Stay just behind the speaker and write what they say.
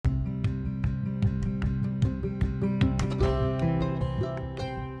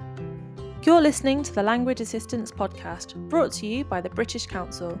You're listening to the Language Assistance Podcast, brought to you by the British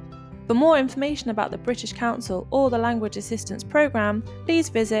Council. For more information about the British Council or the Language Assistance Programme, please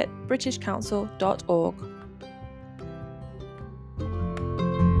visit britishcouncil.org.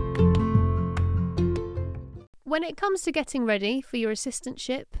 When it comes to getting ready for your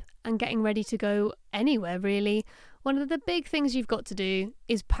assistantship and getting ready to go anywhere really, one of the big things you've got to do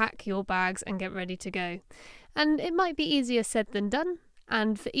is pack your bags and get ready to go. And it might be easier said than done,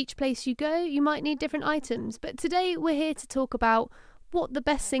 and for each place you go you might need different items, but today we're here to talk about what the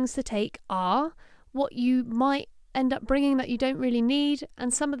best things to take are, what you might end up bringing that you don't really need,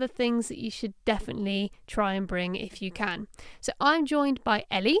 and some of the things that you should definitely try and bring if you can. So I'm joined by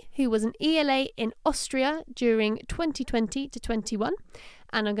Ellie, who was an ELA in Austria during 2020 to 21,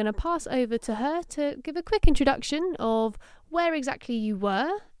 and I'm going to pass over to her to give a quick introduction of where exactly you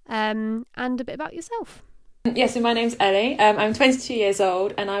were and a bit about yourself. So my name's Ellie. I'm 22 years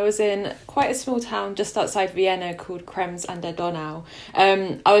old and I was in quite a small town just outside Vienna called Krems an der Donau.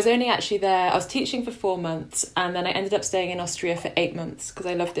 I was only actually there, I was teaching for 4 months and then I ended up staying in Austria for 8 months because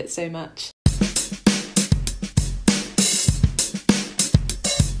I loved it so much.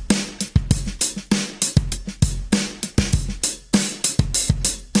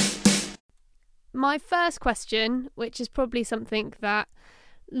 My first question, which is probably something that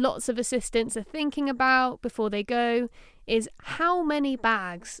lots of assistants are thinking about before they go, is how many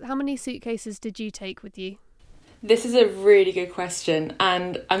suitcases did you take with you? This is a really good question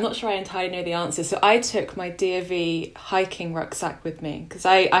and I'm not sure I entirely know the answer. So I took my DOV hiking rucksack with me because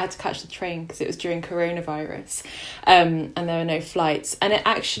I had to catch the train because it was during coronavirus and there were no flights. And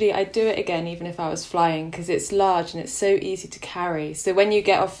I'd do it again even if I was flying because it's large and it's so easy to carry. So when you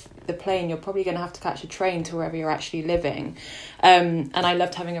get off the plane, you're probably going to have to catch a train to wherever you're actually living. And I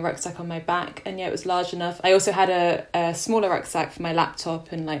loved having a rucksack on my back and it was large enough. I also had a smaller rucksack for my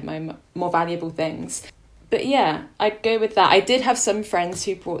laptop and like my more valuable things. But yeah, I'd go with that. I did have some friends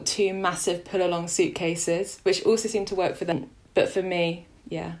who brought 2 massive pull-along suitcases, which also seemed to work for them. But for me,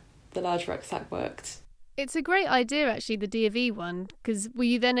 yeah, the large rucksack worked. It's a great idea, actually, the DOV one, because were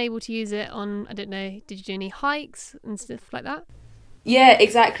you then able to use it on, I don't know, did you do any hikes and stuff like that? Yeah,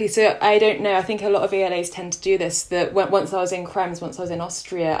 exactly. So I don't know. I think a lot of ELAs tend to do this, that once I was in Krems, once I was in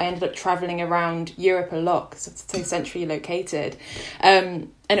Austria, I ended up travelling around Europe a lot because it's so centrally located.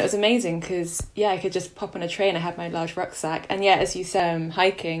 And it was amazing because, yeah, I could just pop on a train. I had my large rucksack. And yeah, as you said,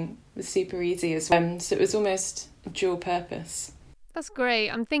 hiking was super easy as well. So it was almost dual purpose. That's great.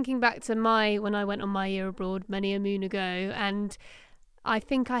 I'm thinking back to when I went on my year abroad many a moon ago, and I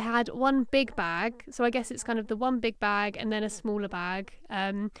think I had one big bag, so I guess it's kind of the one big bag and then a smaller bag.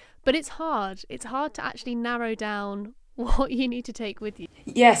 But it's hard. It's hard to actually narrow down what you need to take with you.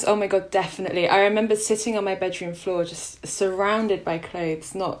 Yes, oh my God, definitely. I remember sitting on my bedroom floor just surrounded by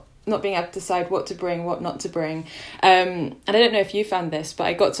clothes, not being able to decide what to bring, what not to bring. And I don't know if you found this, but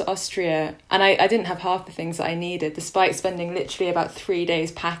I got to Austria and I didn't have half the things that I needed, despite spending literally about 3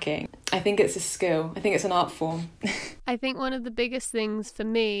 days packing. I think it's a skill. I think it's an art form. I think one of the biggest things for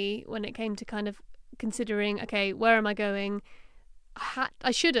me when it came to kind of considering, okay, where am I going?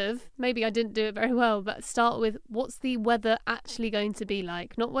 I should have, maybe I didn't do it very well, but start with what's the weather actually going to be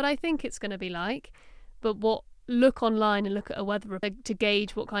like? Not what I think it's going to be like, but look online and look at a weather report to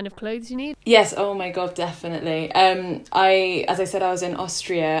gauge what kind of clothes you need. Yes, oh my God, definitely. As I said, I was in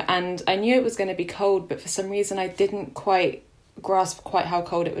Austria and I knew it was going to be cold, but for some reason I didn't quite grasp how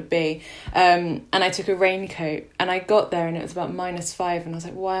cold it would be. And I took a raincoat and I got there and it was about -5 and I was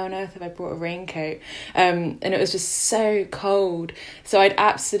like, why on earth have I brought a raincoat? And it was just so cold. So I'd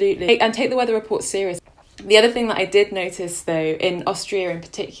absolutely take the weather report serious. The other thing that I did notice though, in Austria in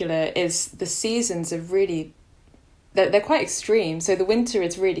particular, is the seasons are really they're quite extreme. So the winter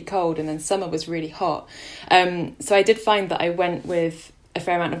is really cold and then summer was really hot. So I did find that I went with a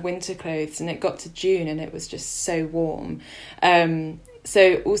fair amount of winter clothes and it got to June and it was just so warm.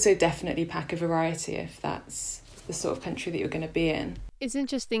 So also definitely pack a variety if that's the sort of country that you're going to be in. It's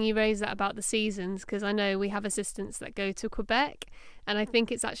interesting you raise that about the seasons because I know we have assistants that go to Quebec and I think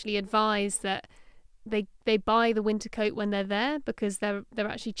it's actually advised that they buy the winter coat when they're there because they're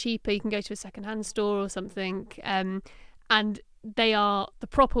actually cheaper. You can go to a secondhand store or something, and they are the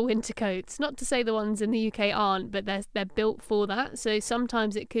proper winter coats. Not to say the ones in the UK aren't, but they're built for that. So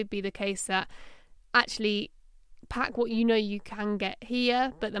sometimes it could be the case that actually pack what you know you can get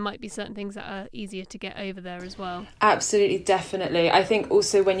here, but there might be certain things that are easier to get over there as well. Absolutely, definitely. I think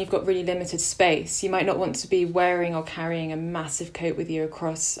also when you've got really limited space, you might not want to be wearing or carrying a massive coat with you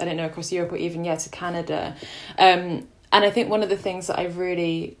across Europe or even to Canada. And I think one of the things that I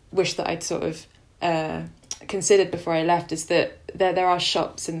really wish that I'd sort of considered before I left is that there are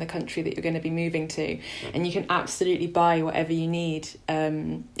shops in the country that you're going to be moving to, and you can absolutely buy whatever you need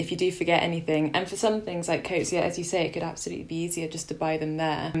if you do forget anything. And for some things like coats, yeah, as you say, it could absolutely be easier just to buy them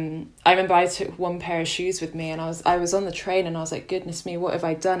there. I remember I took one pair of shoes with me, and I was on the train, and I was like, goodness me, what have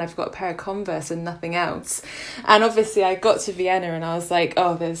I done? I've got a pair of Converse and nothing else. And obviously I got to Vienna and I was like,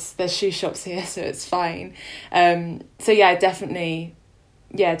 oh, there's shoe shops here, so it's fine. So yeah, definitely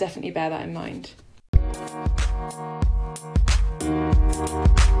bear that in mind.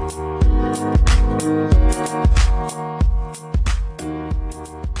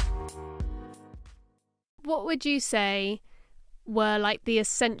 What would you say were like the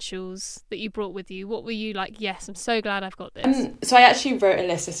essentials that you brought with you? What were you like, yes, I'm so glad I've got this? So I actually wrote a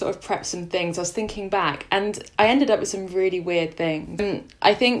list. I sort of prepped some things. I was thinking back and I ended up with some really weird things.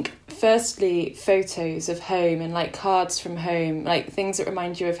 I think firstly, photos of home and like cards from home, like things that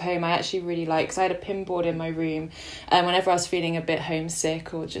remind you of home, I actually really like, because I had a pin board in my room, and whenever I was feeling a bit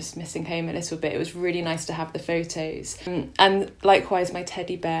homesick or just missing home a little bit, it was really nice to have the photos. And likewise, my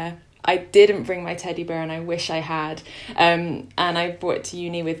teddy bear. I didn't bring my teddy bear and I wish I had, and I brought it to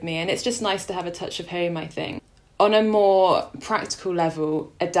uni with me, and it's just nice to have a touch of home, I think. On a more practical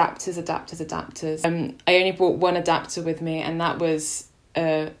level, adapters. I only brought one adapter with me, and that was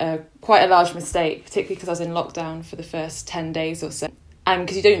quite a large mistake, particularly because I was in lockdown for the first 10 days or so. And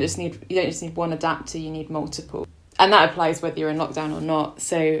because you don't just need one adapter, you need multiple, and that applies whether you're in lockdown or not.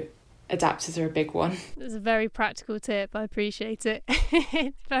 So adapters are a big one. That's a very practical tip. I appreciate it.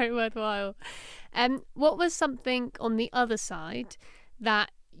 It's very worthwhile. What was something on the other side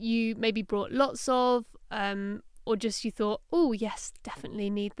that you maybe brought lots of, or just you thought, oh yes, definitely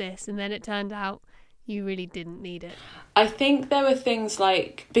need this, and then it turned out you really didn't need it? I think there were things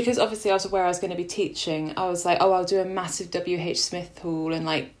like, because obviously I was aware I was going to be teaching, I was like, oh, I'll do a massive WH Smith haul and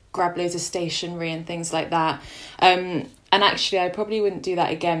like grab loads of stationery and things like that. And actually, I probably wouldn't do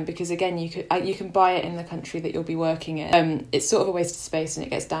that again, because again, you can buy it in the country that you'll be working in. It's sort of a waste of space and it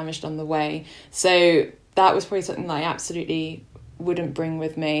gets damaged on the way. So that was probably something that I absolutely wouldn't bring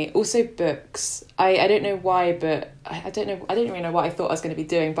with me. Also books. I don't know why, but I didn't really know what I thought I was going to be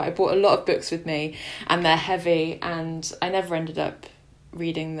doing, but I bought a lot of books with me and they're heavy and I never ended up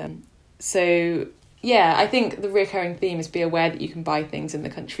reading them. So yeah, I think the recurring theme is be aware that you can buy things in the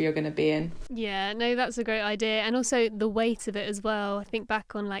country you're going to be in. Yeah, no, that's a great idea. And also the weight of it as well. I think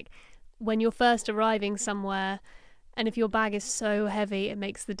back on like when you're first arriving somewhere, and if your bag is so heavy, it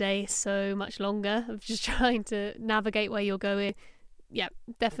makes the day so much longer of just trying to navigate where you're going. Yeah,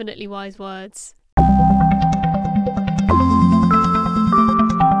 definitely wise words.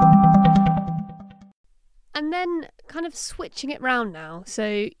 And then kind of switching it round now.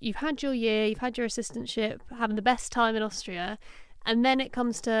 So you've had your year, you've had your assistantship, having the best time in Austria, and then it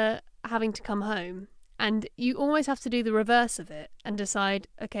comes to having to come home. And you almost have to do the reverse of it and decide,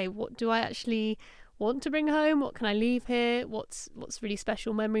 okay, what do I actually want to bring home? What can I leave here? What's really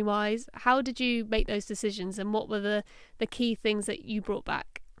special memory-wise? How did you make those decisions, and what were the key things that you brought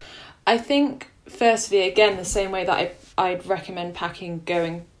back? I think, firstly, again, the same way that I'd recommend packing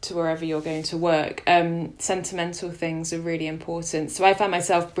going to wherever you're going to work, sentimental things are really important. So I found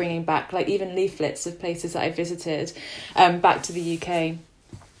myself bringing back like even leaflets of places that I visited back to the UK.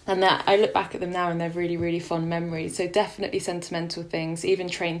 And that I look back at them now and they're really, really fond memories. So definitely sentimental things, even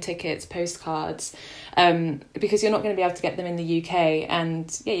train tickets, postcards, because you're not going to be able to get them in the UK.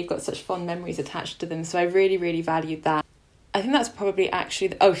 And yeah, you've got such fond memories attached to them. So I really, really valued that. I think that's probably actually...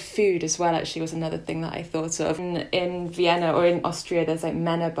 food as well actually was another thing that I thought of. In Vienna or in Austria, there's like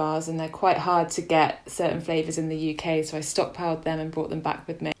Männer bars and they're quite hard to get certain flavours in the UK. So I stockpiled them and brought them back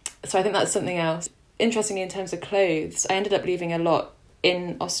with me. So I think that's something else. Interestingly, in terms of clothes, I ended up leaving a lot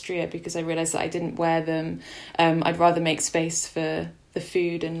in Austria because I realised that I didn't wear them. I'd rather make space for the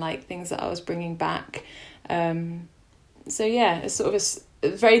food and like things that I was bringing back. So yeah, it's sort of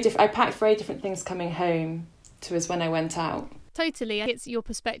a very different... I packed very different things coming home to as when I went out. Totally. It's your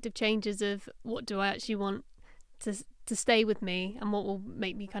perspective changes of what do I actually want to stay with me and what will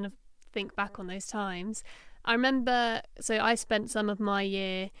make me kind of think back on those times. I remember, so I spent some of my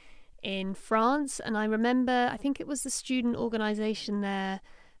year in France, and I remember, I think it was the student organisation there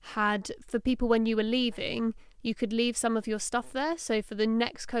had, for people when you were leaving, you could leave some of your stuff there. So for the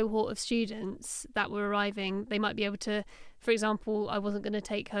next cohort of students that were arriving, they might be able to, for example, I wasn't going to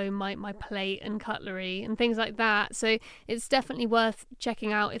take home my plate and cutlery and things like that. So it's definitely worth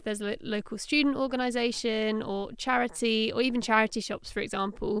checking out if there's a local student organisation or charity, or even charity shops, for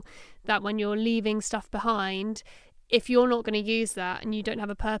example, that when you're leaving stuff behind, if you're not going to use that and you don't have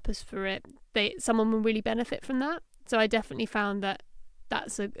a purpose for it, someone will really benefit from that. So I definitely found that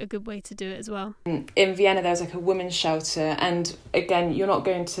that's a good way to do it as well. In Vienna, there's like a women's shelter, and again, you're not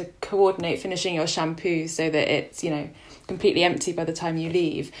going to coordinate finishing your shampoo so that it's, completely empty by the time you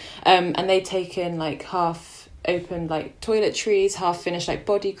leave. And they take in like half opened like toiletries, half finished like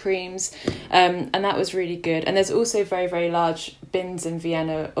body creams, and that was really good. And there's also very, very large bins in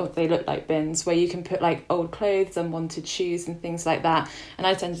Vienna, or they look like bins, where you can put like old clothes, unwanted shoes and things like that. And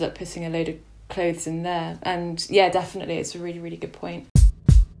I ended up putting a load of clothes in there, and yeah, definitely it's a really, really good point.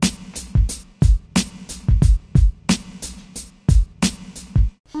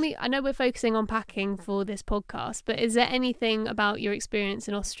 I know we're focusing on packing for this podcast, but is there anything about your experience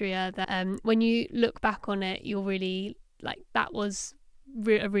in Austria that when you look back on it, you're really like, that was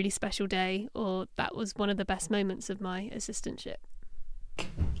a really special day, or that was one of the best moments of my assistantship?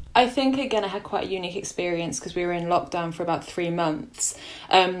 I think, again, I had quite a unique experience because we were in lockdown for about 3 months.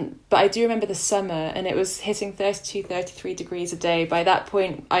 But I do remember the summer, and it was hitting 32, 33 degrees a day. By that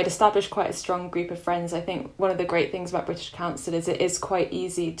point, I'd established quite a strong group of friends. I think one of the great things about British Council is it is quite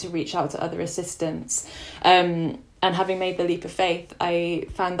easy to reach out to other assistants. And having made the leap of faith, I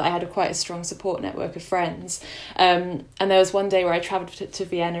found that I had quite a strong support network of friends. And there was one day where I travelled to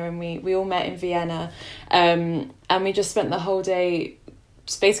Vienna, and we all met in Vienna. And we just spent the whole day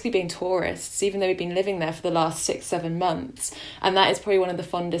just basically being tourists, even though we've been living there for the last 6-7 months. And that is probably one of the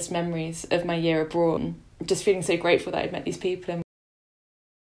fondest memories of my year abroad, just feeling so grateful that I'd met these people. And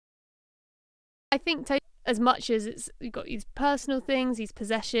I think as much as you've got these personal things, these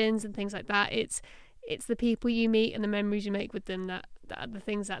possessions and things like that, it's the people you meet and the memories you make with them that are the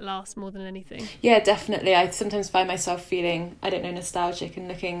things that last more than anything. Yeah, definitely. I sometimes find myself feeling, nostalgic and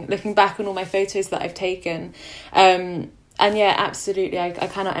looking back on all my photos that I've taken. And yeah, absolutely, I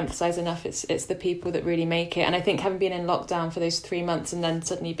cannot emphasise enough, it's the people that really make it. And I think having been in lockdown for those 3 months and then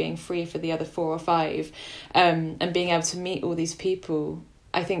suddenly being free for the other 4 or 5, and being able to meet all these people,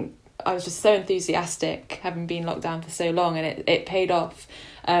 I think I was just so enthusiastic having been locked down for so long, and it paid off.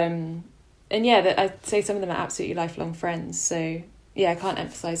 And yeah, I'd say some of them are absolutely lifelong friends. So yeah, I can't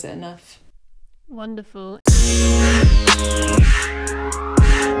emphasise it enough. Wonderful.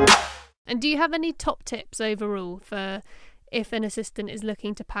 And do you have any top tips overall for if an assistant is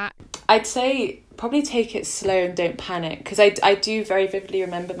looking to pack? I'd say probably take it slow and don't panic, because I do very vividly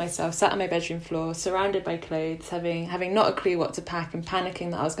remember myself sat on my bedroom floor surrounded by clothes, having not a clue what to pack and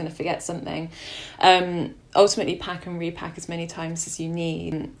panicking that I was going to forget something. Ultimately, pack and repack as many times as you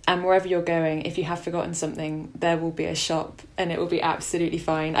need, and wherever you're going, if you have forgotten something, there will be a shop and it will be absolutely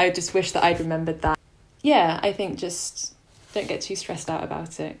fine. I just wish that I'd remembered that. Yeah, I think just don't get too stressed out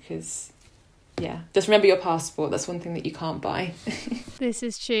about it, because just remember your passport. That's one thing that you can't buy. This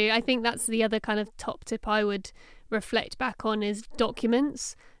is true. I think that's the other kind of top tip I would reflect back on is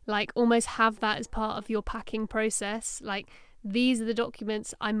documents. Like, almost have that as part of your packing process. Like, these are the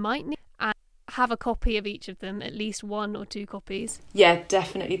documents I might need, and have a copy of each of them, at least 1 or 2 copies. Yeah,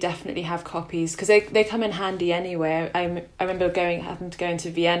 definitely have copies, because they come in handy anyway. I remember having to go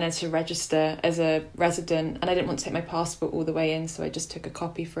into Vienna to register as a resident, and I didn't want to take my passport all the way in, so I just took a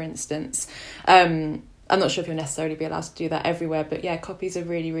copy, for instance. I'm not sure if you'll necessarily be allowed to do that everywhere, but yeah, copies are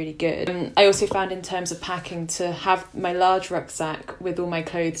really, really good. I also found, in terms of packing, to have my large rucksack with all my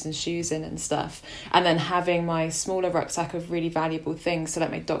clothes and shoes in and stuff, and then having my smaller rucksack of really valuable things, so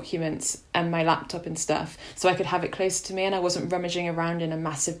like my documents and my laptop and stuff, so I could have it close to me and I wasn't rummaging around in a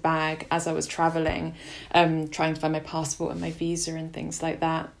massive bag as I was travelling, trying to find my passport and my visa and things like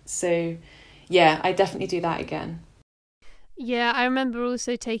that. So yeah, I definitely do that again. Yeah, I remember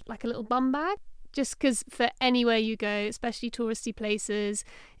also taking like a little bum bag, just because for anywhere you go, especially touristy places,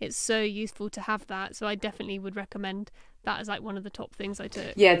 it's so useful to have that. So I definitely would recommend that as like one of the top things I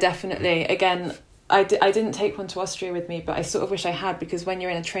took. Yeah, definitely. Again, I didn't take one to Austria with me, but I sort of wish I had, because when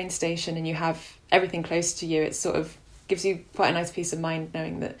you're in a train station and you have everything close to you, it sort of gives you quite a nice peace of mind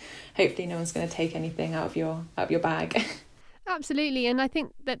knowing that hopefully no one's going to take anything out of your bag. Absolutely, and I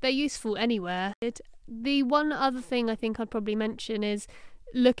think that they're useful anywhere. The one other thing I think I'd probably mention is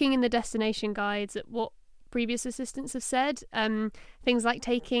looking in the destination guides at what previous assistants have said. Things like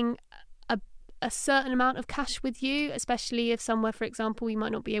taking a certain amount of cash with you, especially if somewhere, for example, you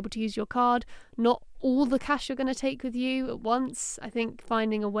might not be able to use your card. Not all the cash you're going to take with you at once. I think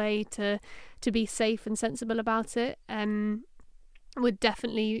finding a way to be safe and sensible about it would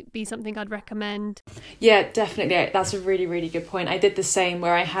definitely be something I'd recommend. Yeah, definitely. That's a really, really good point. I did the same,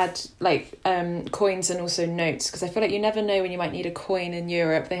 where I had like coins and also notes, because I feel like you never know when you might need a coin in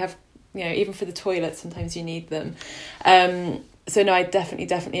Europe. They have, even for the toilet, sometimes you need them. So no, I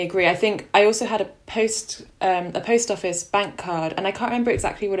definitely agree. I think I also had a post office bank card, and I can't remember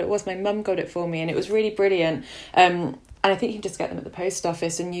exactly what it was. My mum got it for me, and it was really brilliant. I think you can just get them at the post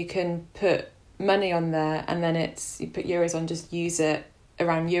office, and you can put money on there, and then you put euros on, just use it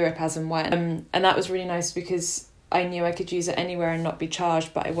around Europe as and when. And that was really nice because I knew I could use it anywhere and not be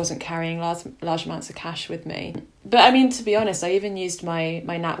charged, but I wasn't carrying large amounts of cash with me. But I mean, to be honest, I even used my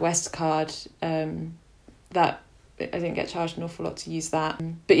NatWest card, that I didn't get charged an awful lot to use that.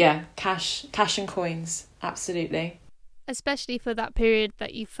 But yeah, cash and coins, absolutely. Especially for that period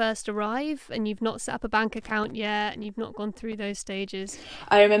that you first arrive and you've not set up a bank account yet and you've not gone through those stages.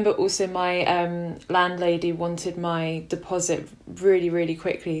 I remember also my landlady wanted my deposit really, really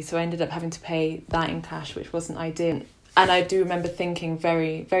quickly, so I ended up having to pay that in cash, which wasn't ideal. And I do remember thinking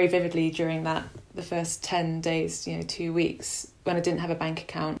very, very vividly during the first 10 days, 2 weeks, when I didn't have a bank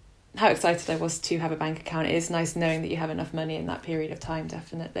account, how excited I was to have a bank account. It is nice knowing that you have enough money in that period of time,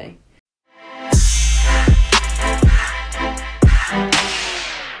 definitely.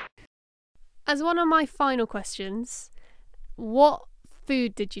 As one of my final questions, what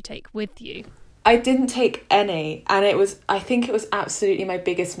food did you take with you? I didn't take any, and I think it was absolutely my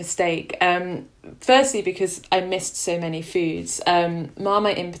biggest mistake. Firstly, because I missed so many foods,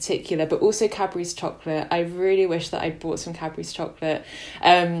 Marmite in particular, but also Cadbury's chocolate. I really wish that I'd bought some Cadbury's chocolate.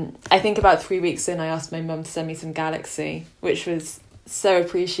 I think about 3 weeks in, I asked my mum to send me some Galaxy, which was so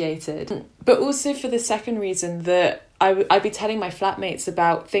appreciated. But also for the second reason that I'd be telling my flatmates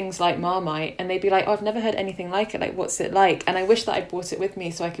about things like Marmite, and they'd be like, oh, I've never heard anything like it, like, what's it like? And I wish that I'd brought it with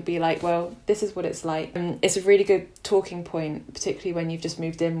me so I could be like, well, this is what it's like. It's a really good talking point, particularly when you've just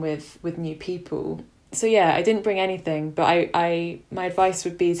moved in with new people. So yeah, I didn't bring anything, but my advice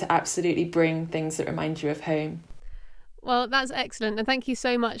would be to absolutely bring things that remind you of home. Well, that's excellent, and thank you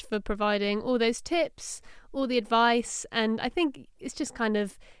so much for providing all those tips, all the advice, and I think it's just kind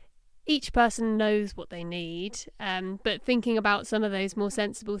of each person knows what they need, but thinking about some of those more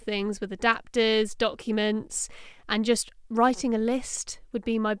sensible things with adapters, documents, and just writing a list would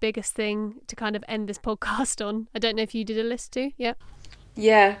be my biggest thing to kind of end this podcast on. I don't know if you did a list too, yeah?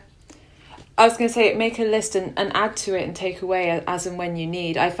 Yeah. I was going to say, make a list and add to it and take away as and when you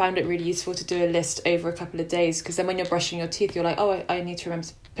need. I found it really useful to do a list over a couple of days, because then when you're brushing your teeth, you're like, oh, I need to remember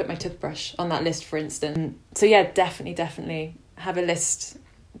to put my toothbrush on that list, for instance. So yeah, definitely have a list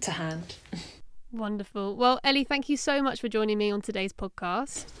to hand. Wonderful. Well, Ellie, thank you so much for joining me on today's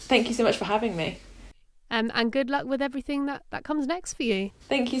podcast. Thank you so much for having me. And good luck with everything that comes next for you.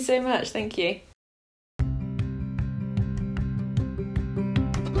 Thank you so much. Thank you.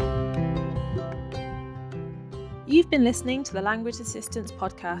 You've been listening to the Language Assistance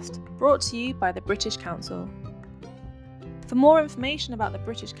Podcast, brought to you by the British Council. For more information about the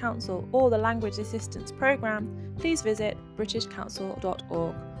British Council or the Language Assistance Programme, please visit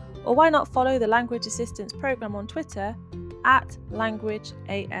britishcouncil.org. Or why not follow the Language Assistance Programme on Twitter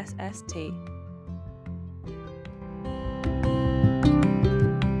 @LanguageASST.